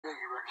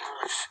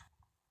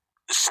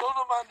Son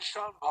of man,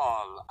 Sean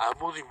Paul,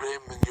 I'm only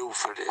blaming you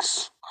for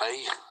this.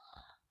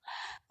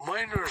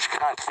 Miner's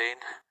Kathleen,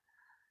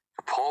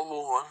 the poor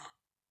woman,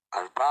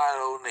 has bad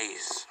old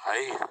knees.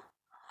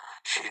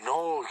 She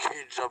no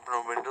kids up in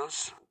her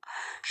windows.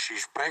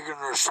 She's begging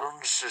her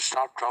sons to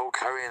stop out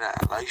carrying it,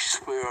 and I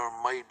swear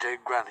on my dead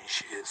granny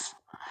she is.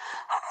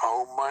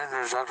 Oh,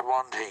 Miner's that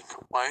one thing.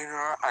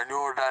 Miner and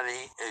your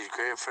daddy is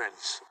great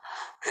friends.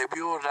 Maybe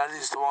your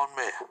daddy's the one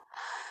mate.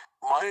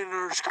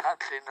 Miner's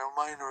Kathleen and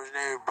Miner's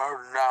near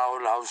burning the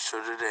whole house to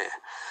the day.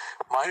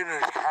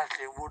 Miner's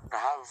Kathleen wouldn't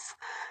have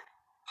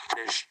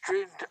the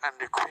strength and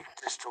the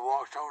quickness to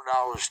walk down the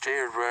house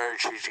stairs where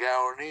she's got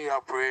her knee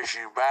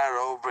operation in bad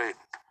old Britain.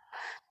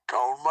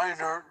 Down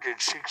Miner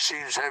did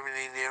 16,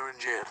 17 years in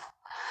jail.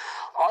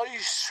 I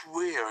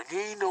swear,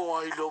 ye know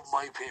I love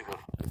my people,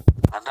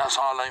 and that's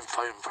all I'm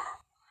fighting for.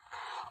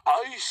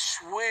 I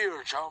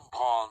swear, John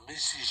Paul,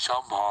 Mrs.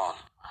 John Paul,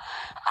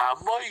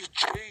 and my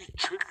 3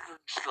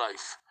 children's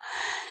life,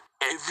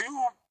 if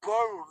you burn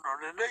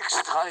on the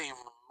next time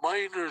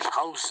Miner's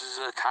house is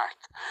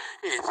attacked,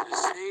 it's the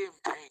same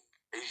thing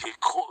as you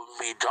cutting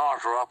me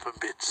daughter up in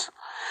bits.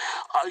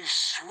 I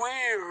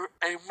swear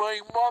in my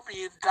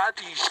mommy and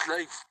daddy's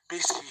life,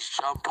 Mrs.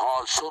 John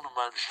Paul, son of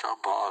man John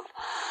Paul,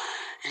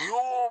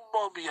 your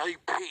mommy I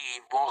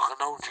paid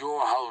walking out to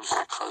your house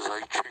because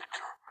I tricked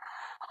her.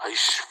 I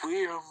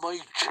swear my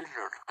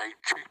children I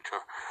tricked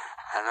her,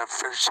 and I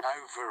felt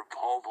sorry for a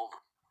poor woman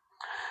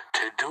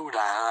to do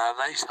that, and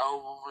a nice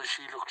old woman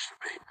she looks to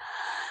be.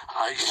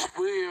 I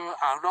swear,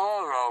 and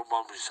all our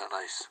mummies are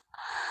nice.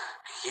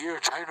 Here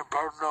trying to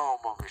burn our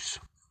mummies.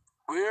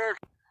 We're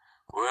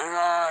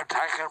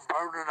attacking,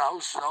 burning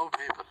houses of old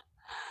people.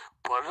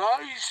 But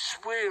I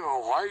swear,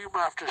 why I'm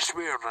after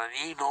swearing,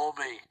 and ye know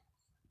me.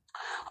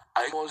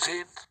 I goes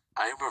in,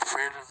 I'm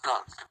afraid of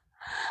nothing.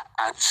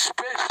 And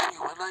especially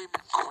when I'm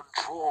in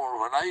control,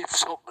 when I have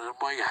something in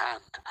my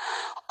hand,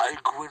 I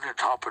go in the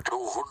top of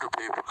 200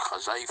 people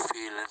because I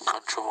feel in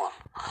control.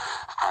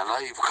 And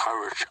I have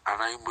courage,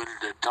 and I'm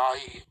willing to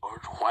die or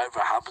whatever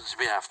happens to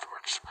me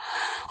afterwards.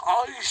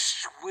 I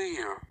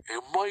swear,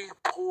 in my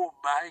poor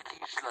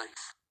Maggie's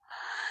life,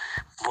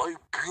 my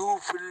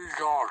beautiful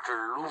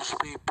daughter loves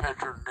me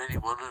better than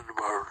anyone in the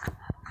world.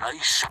 And I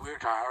swear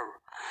to her,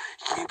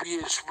 he'd be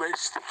as ready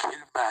to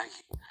kill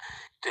Maggie.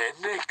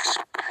 The next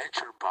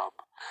petrol bomb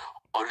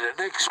or the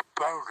next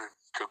burning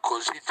that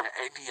goes into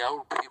any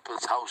old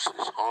people's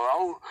houses or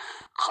out,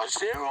 because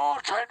they're all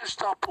trying to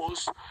stop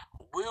us.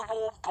 We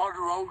won't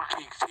bother old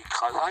Kingsley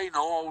because I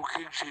know old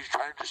Kingsley's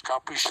trying to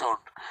stop his son.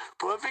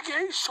 But if he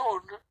gets his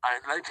son,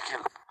 I'd like to kill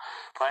him.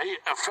 But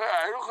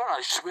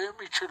I swear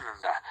my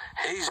children that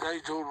he's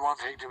like doing one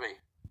thing to me.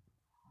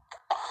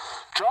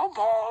 John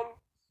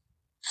Paul,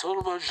 son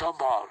of man John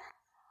Paul.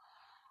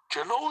 Do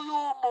you know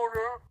your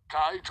mother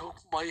that I took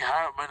my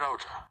heart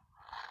out?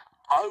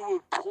 I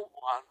would put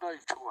a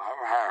knife to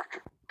her heart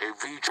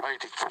if he tried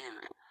to kill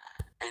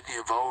any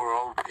of our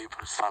old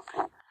people's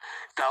family.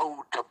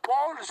 Now, the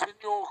ball is in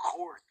your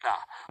court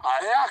now.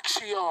 I ask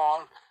you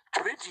all,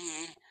 20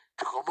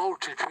 to come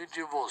out to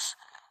 20 of us,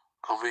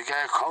 and we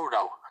get a crowd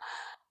out.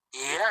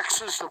 He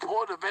asks us to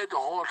put in bed the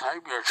whole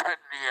time you're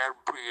threatening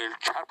your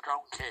chop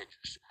down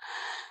cages.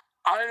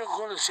 I'm not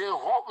going to say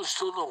what was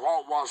done and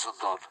what wasn't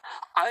done.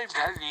 I'm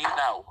telling you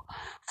now,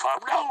 from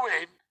now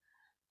in,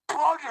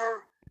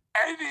 brother,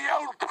 any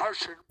old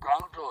person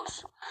around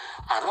us,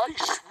 and I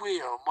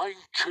swear my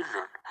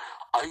children,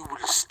 I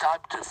will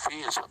stab the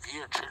face of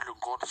your children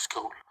going to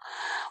school.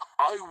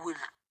 I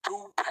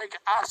will peg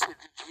acid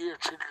into your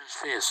children's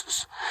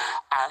faces,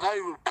 and I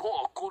will put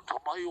a gun to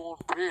my own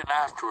brain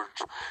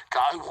afterwards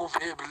that I won't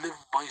be able to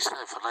live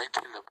myself, and I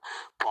tell them,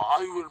 but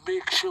I will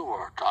make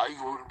sure that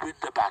I will win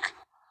the battle.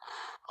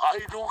 I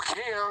don't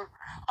care.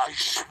 I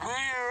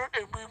swear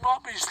in my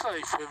mommy's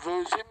life, if I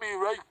was in my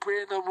right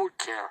brain, I would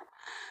care.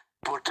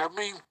 But I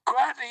mean,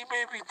 Granny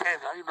may be dead,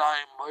 I'm not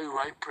in my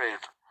right brain.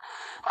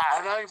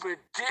 And I'm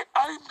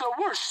the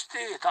worst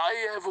state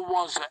I ever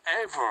was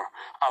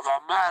of a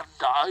man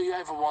that I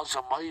ever was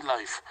in my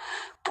life.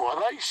 But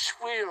I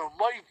swear on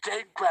my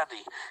dead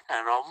granny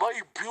and on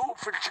my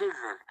beautiful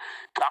children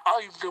that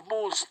I'm the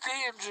most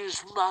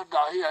dangerous man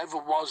that I ever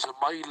was in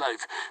my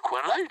life.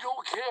 When I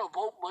don't care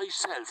about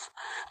myself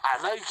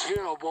and I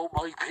care about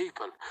my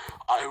people,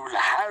 I will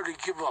hardly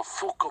give a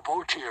fuck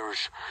about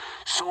yours.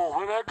 So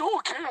when I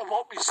don't care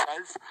about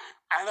myself,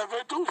 and if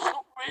I do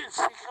something real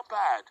sick and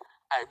bad,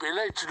 I'd be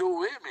like to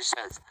do it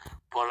myself,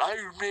 but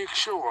I'll make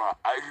sure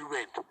I'll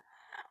win.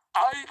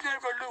 I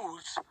never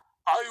lose,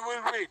 I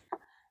will win.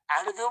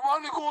 And if you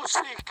want to go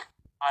sick,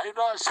 I'm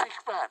not a sick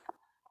man.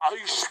 I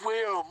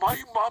swear on my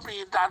mommy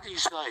and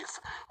daddy's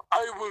life,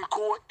 I will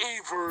go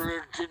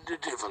eviler than the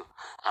devil.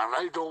 And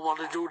I don't want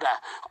to do that.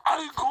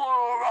 I'm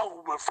going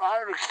around with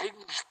Father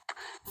King's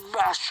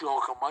mass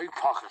joke in my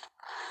pocket.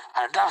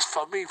 And that's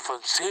for me from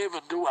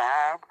saving do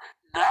harm,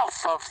 not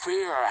for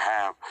fear of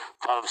harm,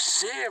 for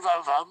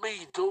saving for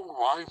me doing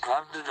what I'm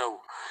trying to do.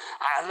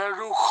 And I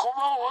do come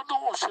out with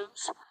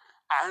notions,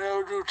 and I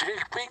would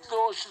take big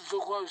notions of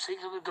what I was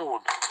thinking of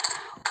doing.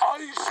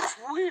 I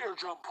swear,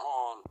 John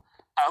Paul,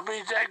 and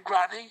me dead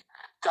granny,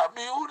 that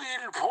me only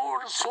little poor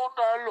son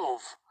I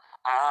love,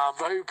 and I'm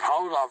very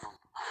proud of him,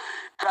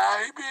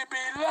 that he made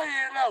me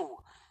lying out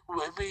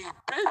with me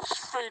best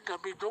friend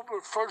and me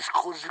number first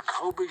cousin,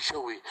 Kobe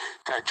Showy,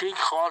 that Jake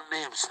called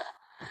names.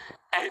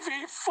 If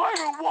he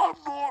fire one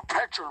more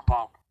petrol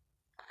bomb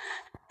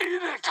in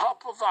the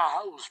top of our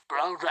house,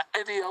 belong to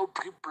any old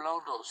people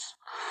around us,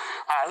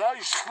 and I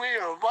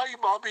swear my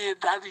mommy and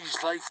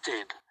daddy's life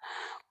then,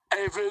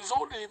 if it was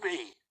only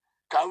me,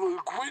 that will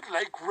go in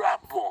like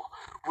Rambo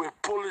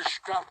with bullets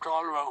strapped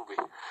all around me.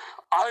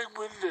 I'm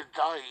willing to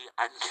die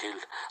and kill.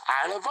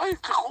 And if I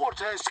have to go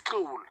to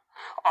school,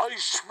 I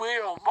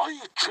swear on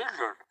my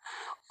children,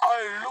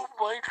 I love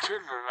my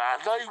children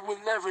and I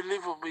will never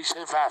live with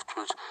myself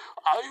afterwards.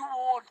 I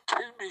won't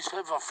tell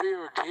myself a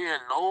fairy tale,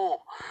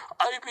 no.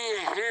 I'd be a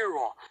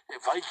hero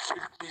if I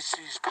killed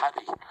Mrs.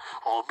 Paddy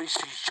or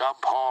Mrs. John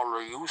Paul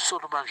or you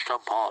son of man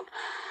John Paul.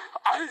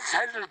 I'll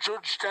tell the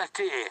judge that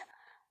day,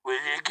 will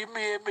you give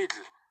me a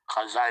medal?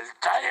 Cause I'll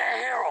die a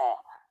hero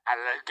and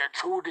I'll get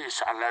through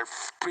this and I'll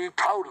be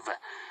proud of it.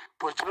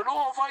 But you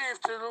know, if I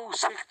have to do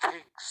sick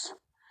things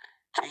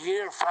to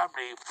your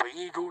family for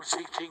you doing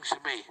sick things to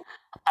me,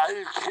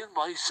 I'll kill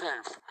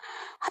myself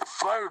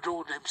for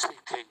doing them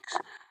sick things.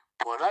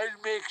 But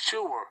I'll make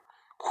sure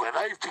when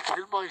I have to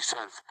kill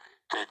myself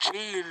that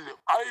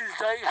I'll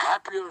die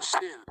happier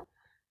still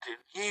than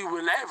ye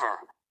will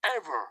ever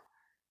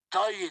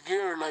die in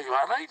your life.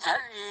 And I'm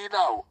telling you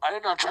now,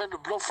 I'm not trying to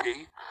bluff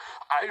you.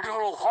 I don't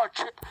know what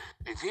you...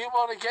 If you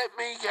want to get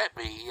me.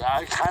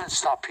 I can't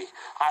stop you.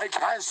 I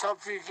can't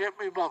stop you. Get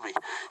me mummy.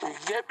 You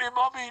can get me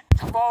mummy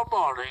tomorrow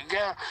morning.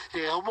 Yeah?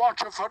 You can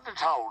watch her from the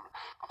town.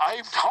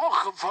 I'm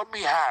talking from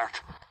my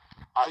heart.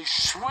 I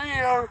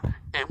swear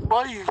in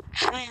my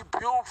three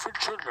beautiful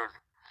children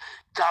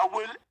that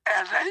will,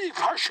 and any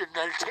person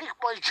that'll take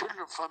my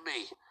children from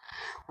me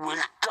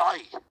will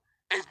die.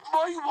 If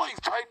my wife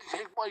tried to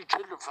take my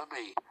children from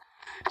me,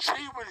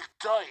 she will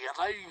die, and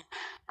I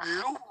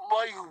love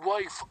my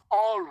wife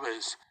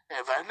always.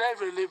 If I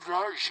never lived with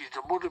her, she's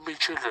the mother of my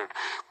children.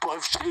 But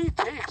if she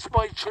takes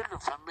my children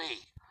from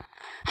me,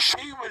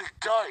 she will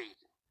die.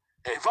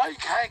 If I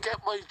can't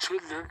get my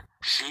children,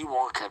 she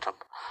won't get them.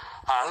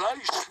 And I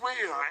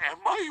swear, in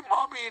my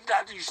mommy and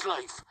daddy's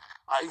life,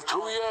 I've 2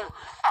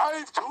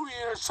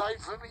 years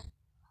signed for me.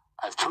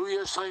 I've 2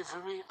 years signed for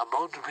me. I'm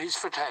on the piece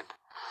for 10.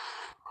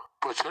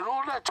 But you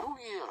know that 2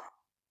 year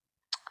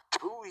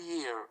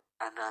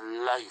and a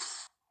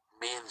life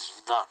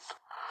means nothing.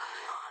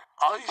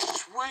 I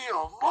swear,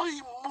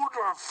 my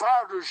mother and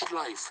father's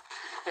life,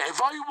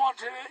 if I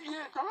wanted it,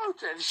 yeah, they're out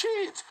there, the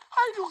shades.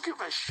 I don't give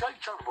a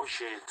shite on my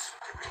shades.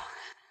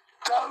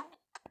 The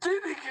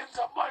Dinnigans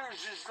of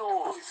Myers'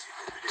 nose,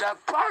 the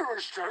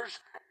barristers,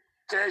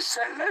 the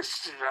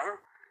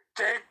solicitor,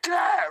 the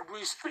guard,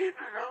 we spit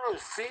in other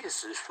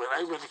faces when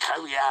I went to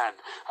carry on,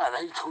 and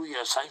I 2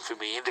 years signed for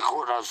me in the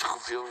courthouse a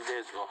few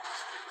days ago.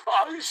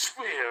 I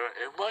swear,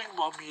 in my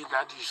mommy and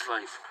daddy's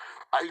life,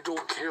 I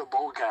don't care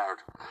about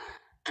guard.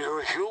 They're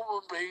a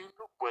human being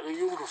with a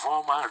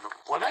uniform on them.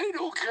 When I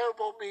don't care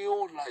about my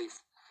own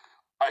life,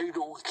 I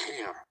don't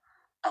care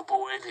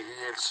about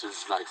anything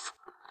else's life.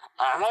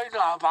 And I'm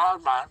not a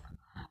bad man.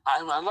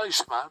 I'm a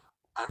nice man.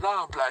 I'm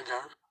not a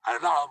blackguard.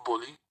 I'm not a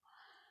bully.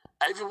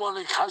 Everyone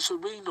in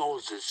Castlereagh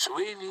knows it.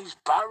 Sweeney's,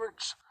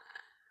 Barrett's,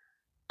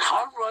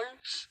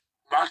 Conroy's,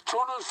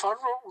 McDonagh's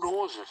funeral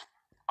knows it.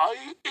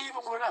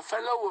 Even when I fell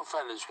out with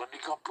fellas, when they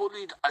got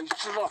bullied, I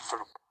stood up for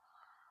them.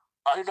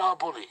 I'm not a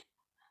bully.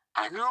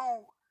 And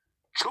you,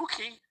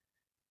 Chucky,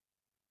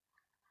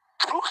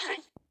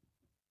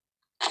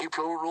 keep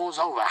your nose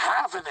over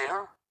half an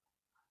hour.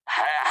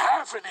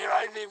 Half an hour,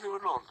 I leave you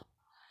alone.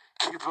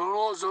 Keep your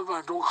nose over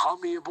and don't call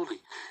me a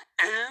bully.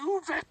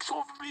 You vex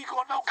over me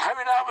going down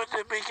carrying on with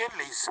the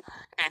McGinleys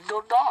in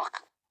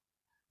Dundalk.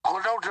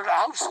 Going down to the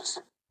houses.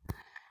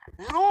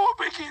 No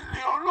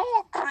McGinley or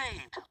no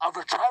breed of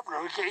a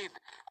traveller again.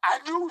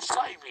 And you,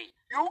 Simey,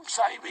 young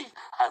Simey,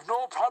 I've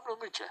no problem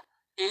with you.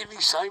 Any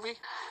Simey,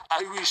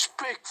 I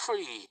respect for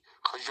you,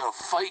 because you're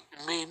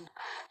fighting men.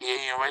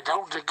 You went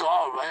down to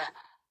Galway,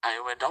 and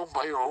you went down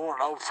by your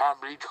own old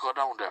family to go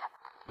down there.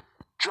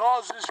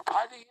 Jaws'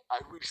 Paddy,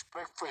 I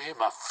respect for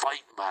him, a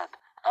fighting man.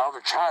 I'm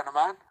a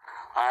Chinaman, and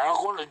I'm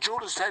going to do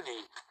this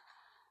any.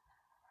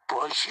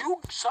 But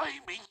you,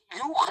 Simey,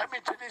 you come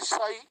into this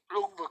site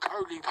looking for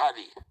Curly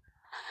Paddy.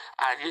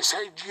 And you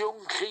said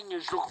young King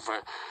is looking for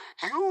it.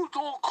 You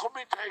don't come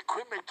into a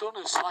Quinn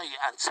McDonagh's site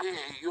and say,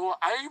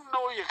 I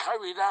know you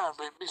carried on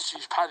with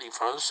Mrs. Paddy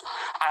for us.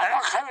 I'm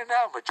not carrying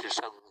on with you,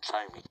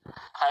 Simey.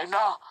 I'm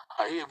not.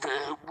 I have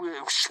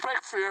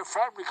respect for your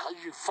family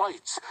because you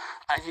fight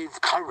and you've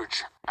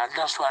courage. And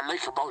that's what I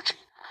like about you.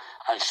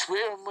 I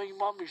swear on my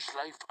mommy's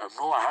life, I'm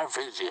no hard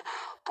face to you.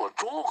 But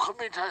don't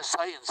come into a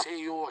site and say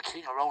you're a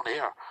king around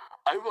here.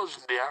 I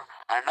wasn't there,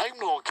 and I'm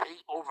no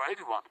king over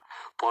anyone.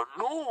 But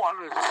no one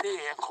will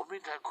say and come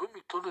into a Quinn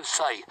McDonagh's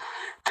site,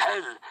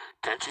 tell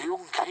that the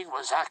young king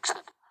was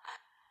accent.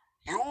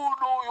 You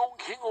know young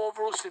king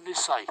over us in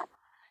this side.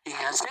 He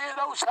can say it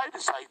outside the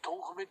side,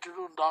 don't come into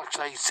the dark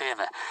side saying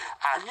it.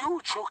 And you,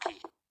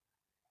 Chucky,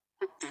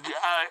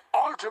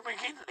 Alter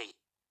McGinley,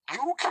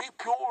 you keep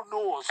your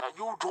nose and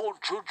you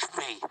don't judge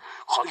me,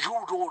 because you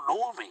don't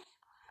know me.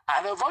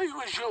 And if I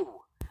was you,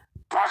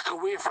 back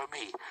away from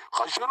me,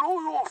 because you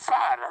know your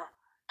father,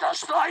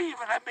 that's not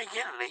even a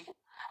McGinley,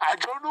 and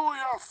you know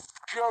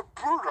your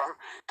brother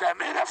that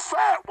made a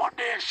fart one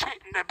day and shit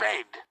in the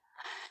bed.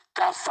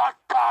 That fat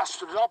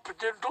bastard up in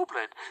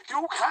Dublin,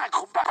 you can't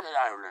come back to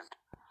Ireland.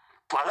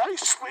 But I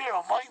swear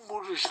on my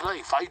mother's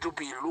life, I'd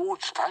be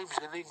loads of times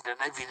in England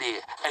every day,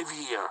 every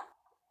year.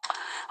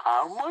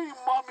 And my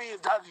mommy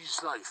and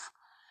daddy's life,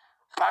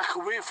 back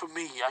away from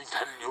me, I'm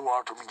telling you,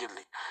 Arthur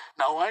McGinley.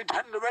 Now I'm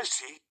telling the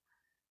rest of you,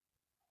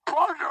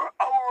 bother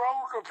our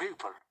older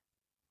people.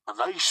 And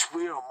I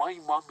swear on my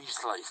mommy's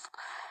life,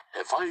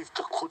 if I have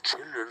to cut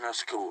children at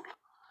school,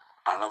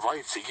 and if I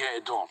have to get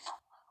it done,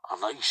 and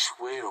I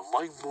swear on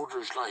my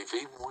mother's life,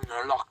 even when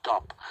you're locked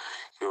up,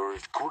 you're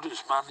as good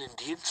as man in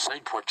the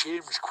inside. What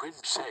James Quinn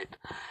said,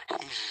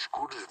 he's as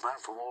good as man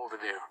from over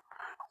there.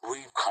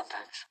 We've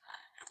contacts.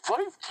 If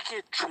I have to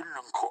get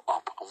children cut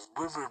up and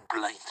women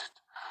blinded,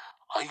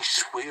 I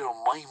swear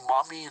on my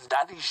mommy and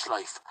daddy's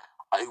life,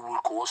 I will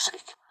go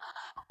sick.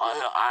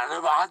 And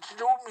if I had to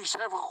do it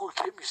myself, I could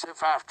kill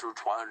myself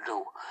afterwards what I'll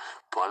do.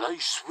 But I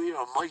swear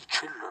on my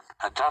children,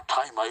 at that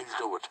time I'll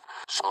do it.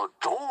 So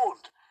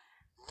don't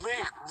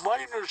make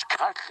minors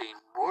Kathleen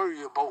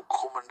worry about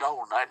coming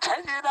down. I tell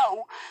you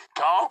now,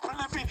 to open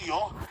the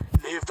video,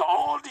 leave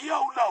all the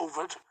out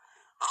of it,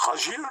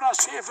 because you're not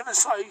safe in the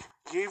side.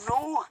 You've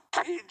no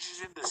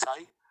cages in the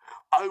side.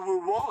 I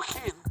will walk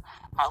in,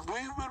 and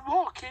we will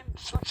walk in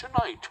such a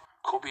night.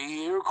 Could be a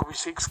year, could be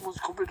 6 months,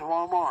 could be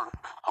tomorrow morning.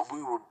 And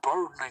we will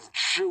burn and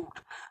shoot,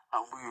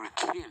 and we will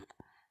kill.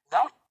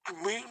 Not,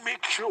 we'll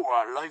make sure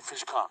our life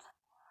is gone.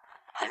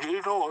 And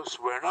you know us,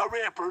 we're not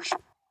rapers,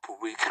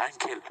 but we can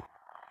kill.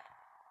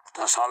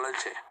 That's all I'll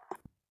say.